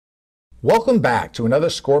Welcome back to another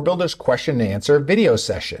Scorebuilders question and answer video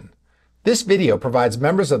session. This video provides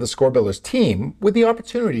members of the Scorebuilders team with the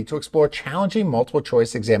opportunity to explore challenging multiple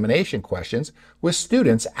choice examination questions with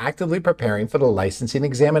students actively preparing for the licensing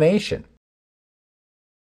examination.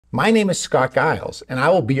 My name is Scott Giles, and I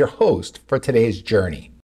will be your host for today's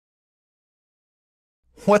journey.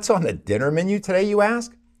 What's on the dinner menu today, you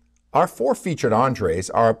ask? Our four featured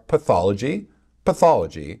entrees are pathology,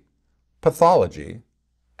 pathology, pathology,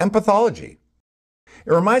 and pathology.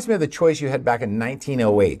 It reminds me of the choice you had back in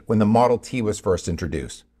 1908 when the Model T was first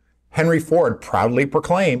introduced. Henry Ford proudly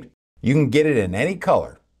proclaimed, "You can get it in any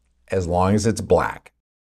color, as long as it's black."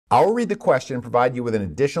 I'll read the question and provide you with an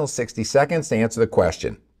additional 60 seconds to answer the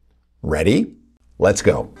question. Ready? Let's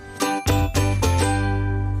go.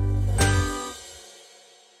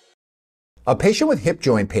 A patient with hip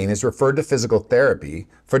joint pain is referred to physical therapy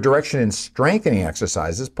for direction in strengthening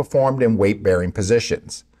exercises performed in weight-bearing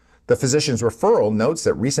positions. The physician's referral notes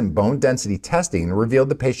that recent bone density testing revealed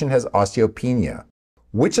the patient has osteopenia.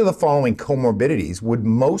 Which of the following comorbidities would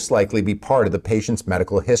most likely be part of the patient's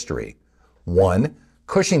medical history? 1.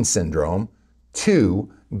 Cushing syndrome.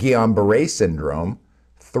 2. Guillain-Barre syndrome.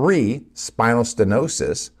 3. Spinal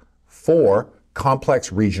stenosis. 4.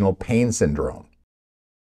 Complex regional pain syndrome.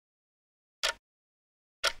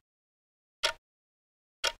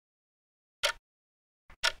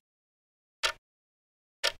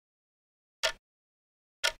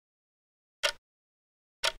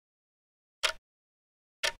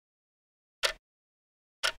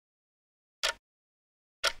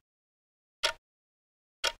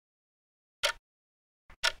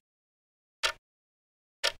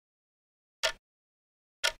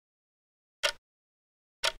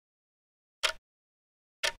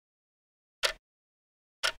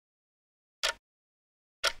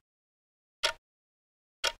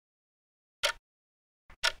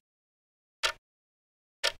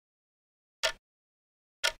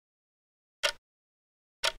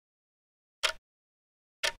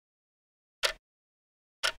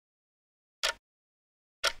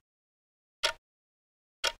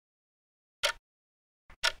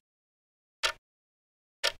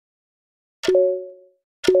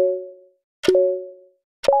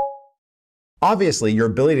 Obviously, your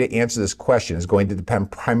ability to answer this question is going to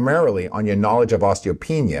depend primarily on your knowledge of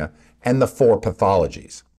osteopenia and the four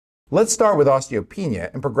pathologies. Let's start with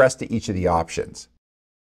osteopenia and progress to each of the options.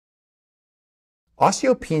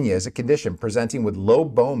 Osteopenia is a condition presenting with low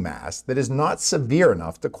bone mass that is not severe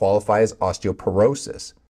enough to qualify as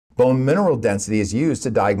osteoporosis. Bone mineral density is used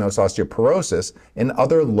to diagnose osteoporosis and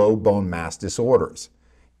other low bone mass disorders.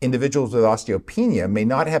 Individuals with osteopenia may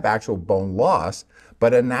not have actual bone loss,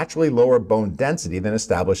 but a naturally lower bone density than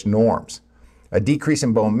established norms. A decrease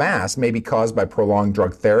in bone mass may be caused by prolonged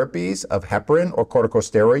drug therapies of heparin or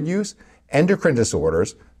corticosteroid use, endocrine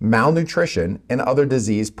disorders, malnutrition, and other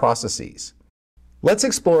disease processes. Let's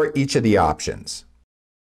explore each of the options.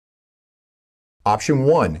 Option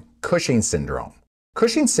 1, Cushing syndrome.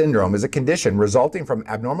 Cushing syndrome is a condition resulting from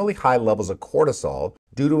abnormally high levels of cortisol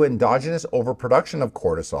due to endogenous overproduction of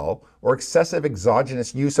cortisol or excessive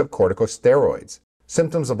exogenous use of corticosteroids.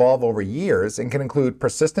 Symptoms evolve over years and can include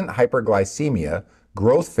persistent hyperglycemia,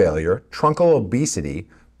 growth failure, truncal obesity,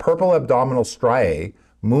 purple abdominal striae,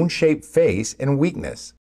 moon-shaped face, and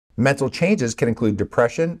weakness. Mental changes can include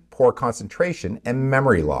depression, poor concentration, and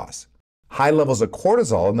memory loss. High levels of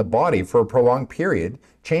cortisol in the body for a prolonged period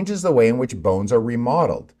changes the way in which bones are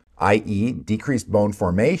remodeled, i.e., decreased bone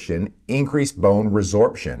formation, increased bone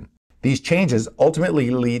resorption. These changes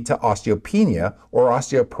ultimately lead to osteopenia or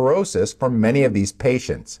osteoporosis for many of these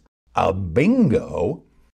patients. A bingo!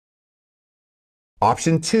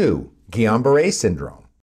 Option 2, Guillain-Barre syndrome.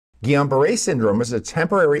 Guillain-Barre syndrome is a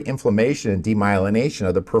temporary inflammation and demyelination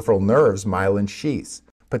of the peripheral nerves' myelin sheaths,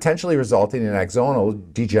 potentially resulting in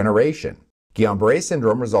axonal degeneration. Guillain-Barre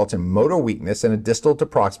syndrome results in motor weakness and a distal to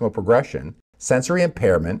proximal progression, sensory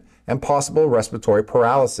impairment, and possible respiratory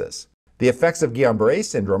paralysis. The effects of Guillain-Barre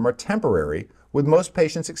syndrome are temporary, with most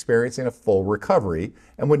patients experiencing a full recovery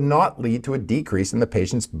and would not lead to a decrease in the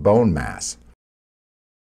patient's bone mass.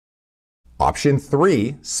 Option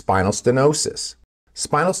 3, spinal stenosis.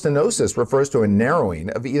 Spinal stenosis refers to a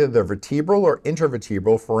narrowing of either the vertebral or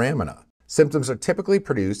intervertebral foramina. Symptoms are typically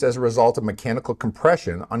produced as a result of mechanical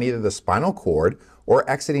compression on either the spinal cord or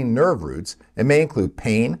exiting nerve roots and may include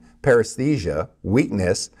pain, paresthesia,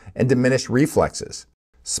 weakness, and diminished reflexes.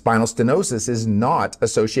 Spinal stenosis is not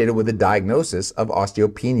associated with a diagnosis of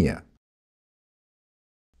osteopenia.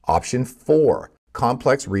 Option 4,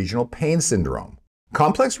 complex regional pain syndrome.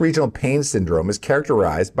 Complex regional pain syndrome is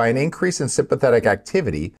characterized by an increase in sympathetic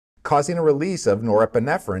activity causing a release of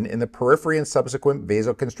norepinephrine in the periphery and subsequent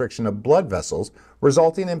vasoconstriction of blood vessels,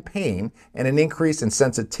 resulting in pain and an increase in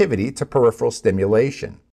sensitivity to peripheral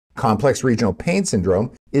stimulation. Complex regional pain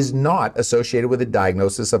syndrome is not associated with a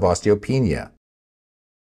diagnosis of osteopenia.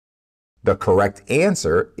 The correct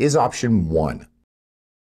answer is option 1.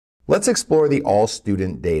 Let's explore the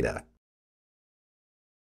all-student data.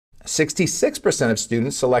 66% of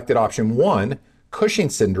students selected option 1, Cushing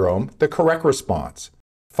syndrome, the correct response.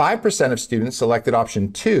 5% of students selected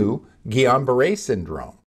option 2, Guillain-Barre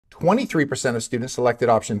syndrome. 23% of students selected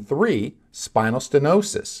option 3, spinal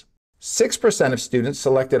stenosis. 6% of students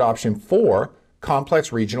selected option 4,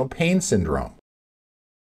 complex regional pain syndrome.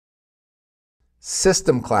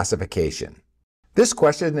 System classification. This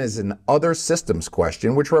question is an other systems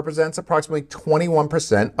question, which represents approximately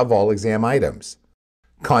 21% of all exam items.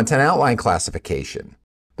 Content outline classification.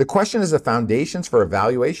 The question is the foundations for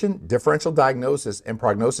evaluation, differential diagnosis, and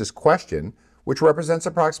prognosis question, which represents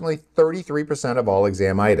approximately 33% of all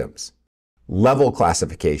exam items. Level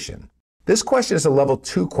classification. This question is a level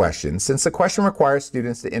 2 question since the question requires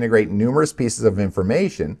students to integrate numerous pieces of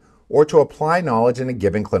information or to apply knowledge in a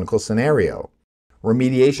given clinical scenario.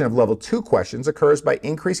 Remediation of level 2 questions occurs by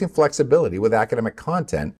increasing flexibility with academic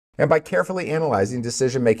content and by carefully analyzing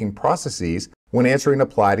decision-making processes when answering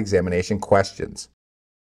applied examination questions.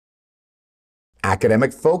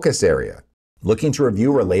 Academic focus area. Looking to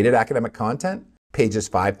review related academic content? Pages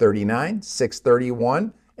 539,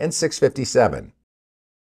 631, and 657.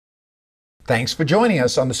 Thanks for joining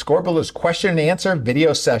us on the Scorebuilders question and answer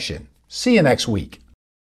video session. See you next week.